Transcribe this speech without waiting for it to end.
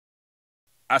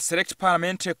A select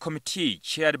parliamentary committee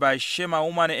chaired by Shema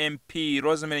Woman MP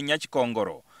Rosemary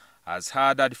Nyachikongoro has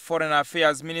heard that Foreign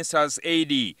Affairs Minister's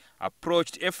AD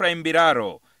approached Ephraim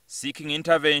Biraaro seeking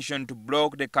intervention to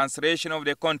block the cancellation of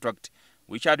the contract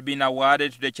which had been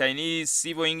awarded to the Chinese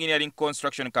civil engineering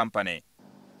construction company.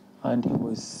 And he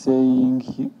was saying,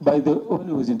 when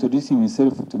he was introducing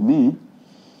himself to me,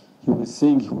 he was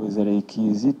saying he was like,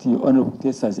 is it Honorable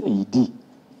Kutesa's AD?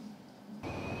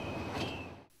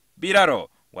 Biraaro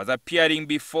was appearing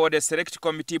before the select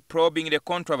committee probing the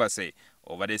controversy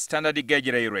over the standard gauge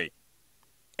railway.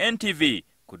 NTV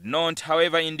could not,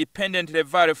 however, independently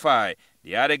verify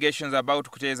the allegations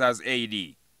about Kutesa's AD.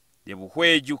 The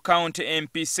Buhweju County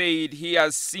MP said he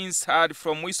has since heard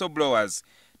from whistleblowers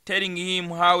telling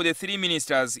him how the three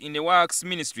ministers in the Works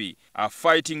Ministry are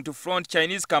fighting to front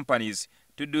Chinese companies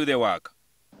to do the work.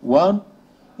 One,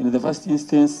 in the first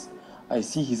instance, I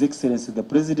see His Excellency the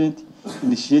President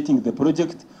initiating the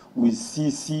project with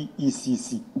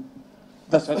CCECC.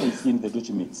 That's what I see in the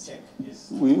documents,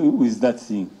 with that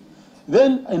thing.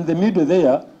 Then in the middle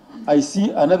there, I see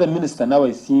another minister. Now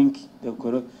I think the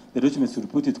documents will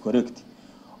put it correct.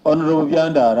 Honorable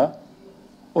Biandara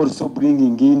also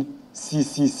bringing in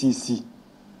CCCC.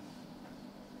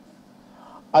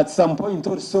 At some point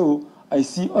also, I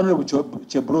see Honorable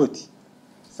Chebroti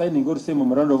signing also a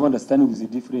memorandum of understanding with a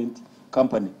different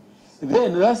company.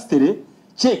 Then lastly,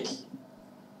 Czech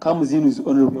comes in with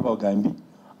Honorable Bagambi,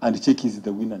 and Czech is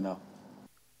the winner now.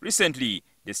 Recently,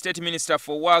 the State Minister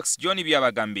for Works, Johnny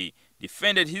Bagambi,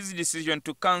 defended his decision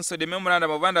to cancel the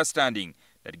memorandum of understanding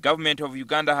that the government of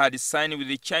Uganda had signed with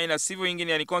the China Civil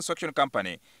Engineering Construction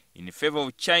Company in favor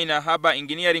of China Harbour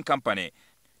Engineering Company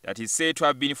that is said to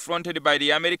have been fronted by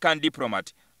the American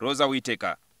diplomat Rosa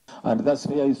Whittaker. And that's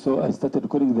where I started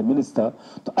calling the minister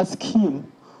to ask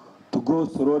him to go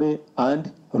thoroughly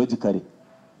and logically.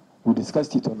 We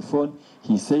discussed it on the phone.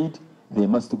 He said they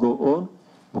must go on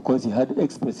because he had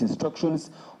express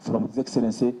instructions from His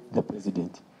Excellency the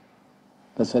President.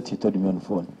 That's what he told me on the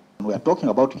phone. We are talking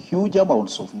about huge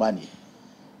amounts of money,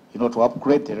 to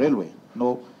upgrade the railway.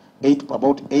 About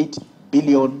 $8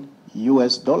 billion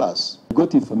US. I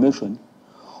got information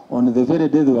on the very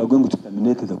day they were going to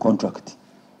terminate the contract.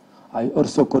 I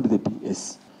also called the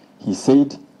PS. He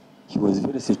said he was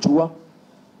very secure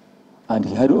and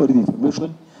he had all the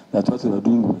information that what they were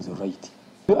doing was right.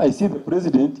 I see the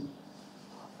President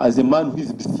as a man who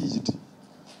is besieged.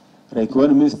 Like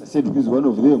one minister said, who is one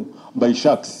of them, by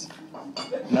sharks.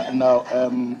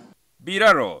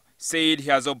 Biraaro said he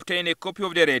has obtained a copy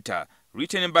of the letter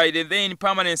written by the then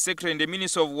Permanent Secretary in the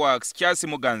Ministry of Works, Charles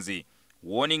Muganzi,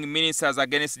 warning ministers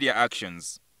against their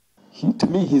actions. To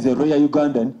me, he's a royal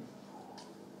Ugandan.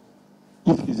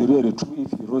 If he's really true,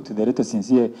 if he wrote the letter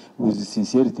with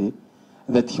sincerity,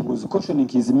 that he was cautioning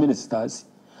his ministers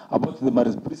about the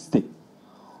multiplicity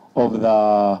of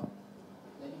the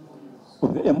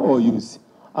MOUs.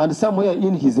 And somewhere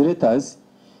in his letters,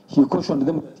 he cautioned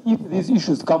them that if these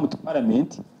issues come to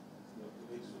Parliament,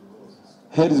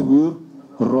 heads will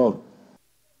roll.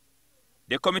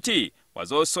 The committee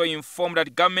was also informed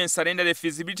that government surrendered a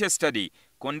feasibility study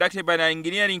conducted by an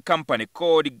engineering company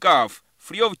called GAF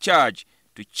free of charge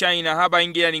to China Harbour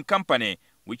Engineering Company,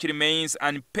 which remains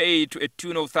unpaid to a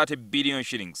tune of 30 billion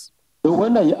shillings.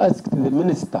 When I asked the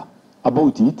minister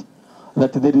about it,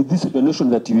 that there is this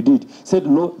donation that you did, said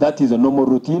no, that is a normal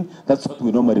routine, that's what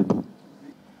we normally do.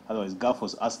 Otherwise, GAF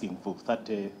was asking for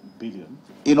 30 billion.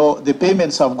 The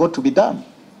payments have got to be done.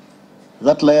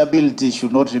 That liability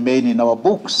should not remain in our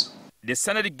books. The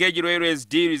standard gauge railways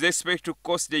deal is expected to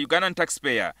cost the Ugandan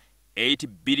taxpayer $8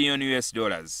 billion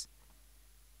US.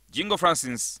 Jingo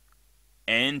Francis,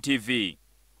 NTV.